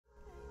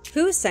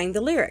Who sang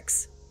the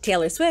lyrics?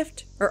 Taylor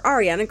Swift or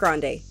Ariana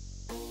Grande?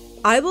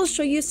 I will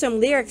show you some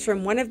lyrics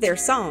from one of their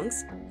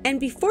songs, and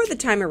before the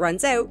timer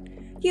runs out,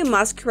 you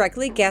must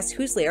correctly guess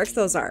whose lyrics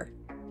those are.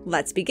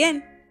 Let's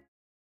begin.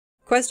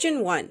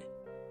 Question 1.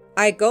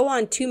 I go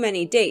on too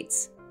many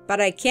dates, but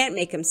I can't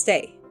make 'em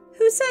stay.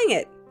 Who sang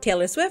it?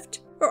 Taylor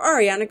Swift or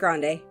Ariana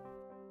Grande?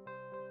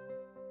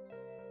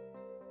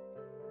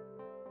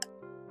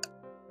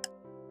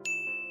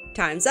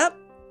 Time's up.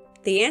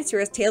 The answer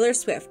is Taylor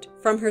Swift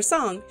from her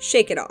song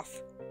Shake It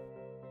Off.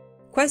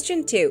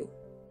 Question 2.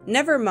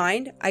 Never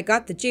mind, I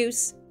got the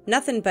juice,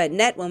 nothing but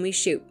net when we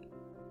shoot.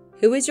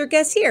 Who is your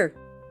guess here?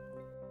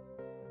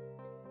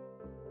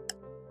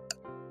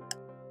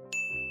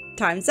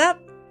 Time's up.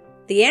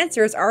 The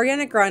answer is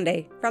Ariana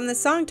Grande from the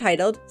song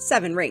titled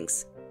 7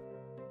 Rings.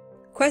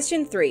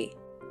 Question 3.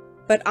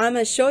 But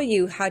I'ma show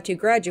you how to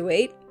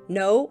graduate.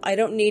 No, I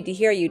don't need to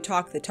hear you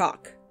talk the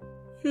talk.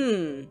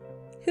 Who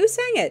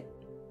sang it?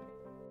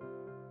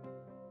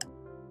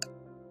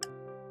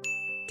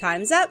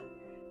 Time's up.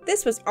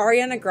 This was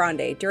Ariana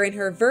Grande during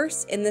her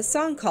verse in the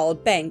song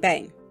called Bang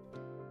Bang.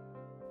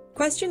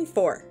 Question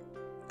 4.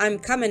 I'm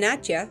coming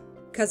at ya,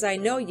 'cause I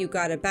know you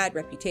got a bad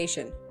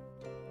reputation.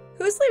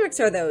 Whose lyrics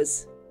are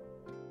those?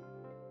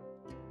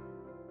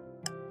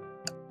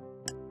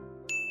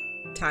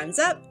 Time's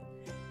up.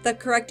 The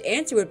correct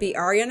answer would be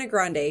Ariana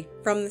Grande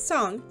from the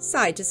song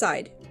Side to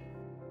Side.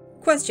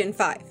 Question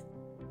 5.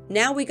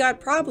 Now we got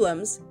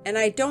problems, and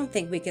I don't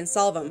think we can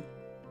solve them.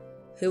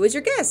 Who is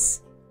your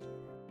guess?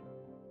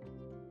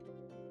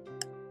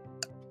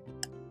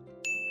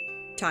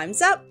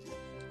 Time's up.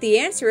 The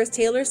answer is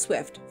Taylor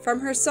Swift from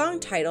her song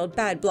titled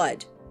Bad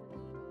Blood.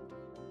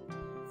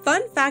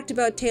 Fun fact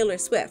about Taylor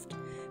Swift,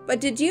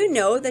 but did you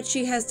know that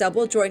she has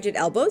double jointed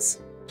elbows?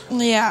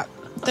 Yeah,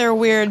 they're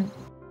weird.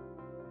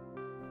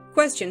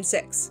 Question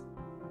 6.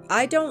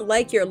 I don't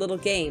like your little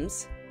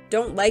games.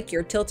 Don't like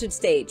your tilted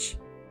stage.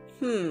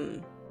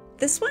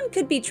 This one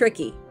could be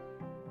tricky.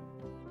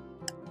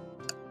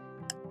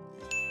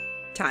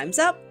 Time's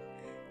up.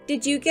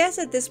 Did you guess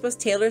that this was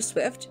Taylor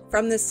Swift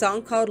from the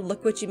song called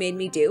Look What You Made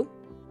Me Do?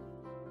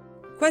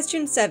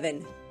 Question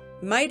 7.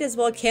 Might as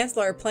well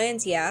cancel our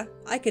plans, yeah.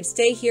 I could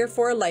stay here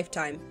for a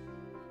lifetime.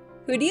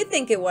 Who do you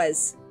think it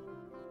was?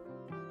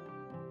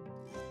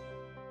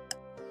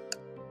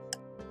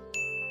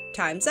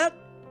 Time's up.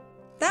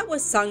 That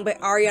was sung by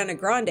Ariana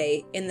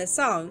Grande in the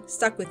song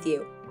Stuck With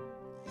You.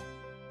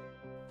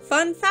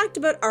 Fun fact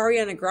about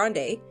Ariana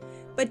Grande,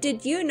 but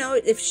did you know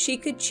if she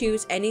could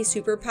choose any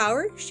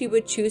superpower, she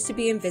would choose to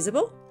be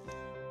invisible?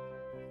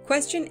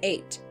 Question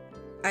 8.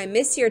 I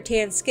miss your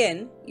tan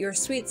skin, your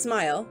sweet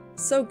smile,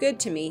 so good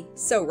to me,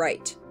 so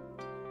right.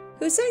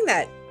 Who sang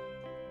that?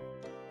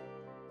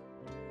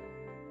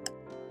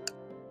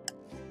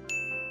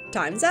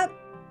 Time's up.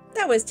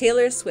 That was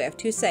Taylor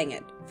Swift who sang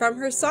it, from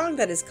her song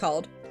that is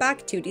called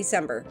Back to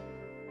December.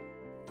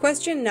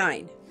 Question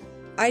 9.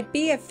 I'd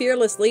be a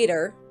fearless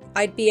leader,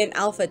 I'd be an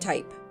alpha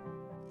type.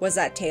 Was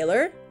that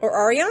Taylor or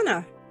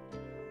Ariana?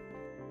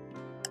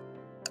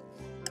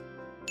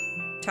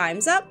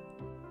 Time's up.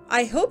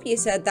 I hope you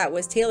said that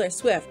was Taylor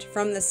Swift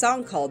from the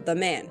song called The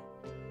Man.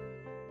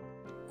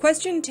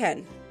 Question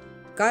 10.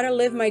 Gotta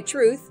live my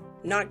truth,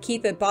 not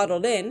keep it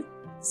bottled in,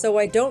 so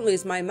I don't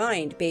lose my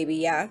mind, baby,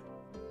 yeah.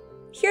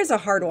 Here's a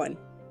hard one.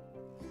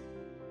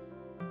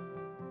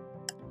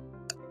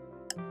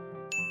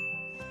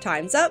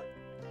 Time's up.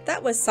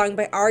 That was sung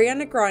by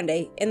Ariana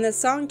Grande in the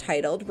song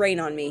titled Rain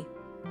on Me.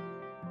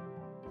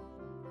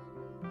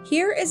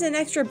 Here is an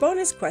extra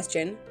bonus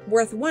question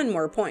worth 1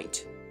 more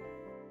point.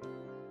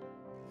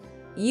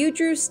 You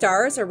drew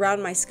stars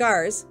around my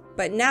scars,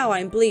 but now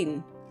I'm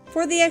bleeding.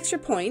 For the extra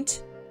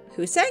point,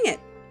 who sang it?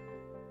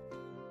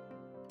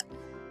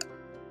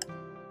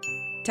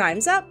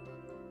 Time's up.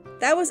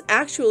 That was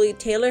actually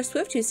Taylor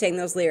Swift who sang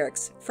those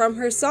lyrics from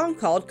her song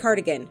called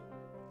Cardigan.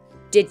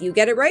 Did you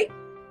get it right?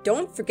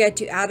 Don't forget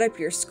to add up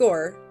your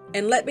score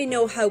and let me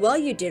know how well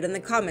you did in the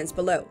comments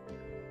below.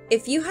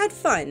 If you had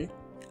fun,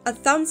 a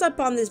thumbs up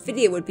on this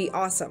video would be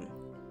awesome.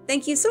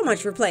 Thank you so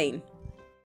much for playing.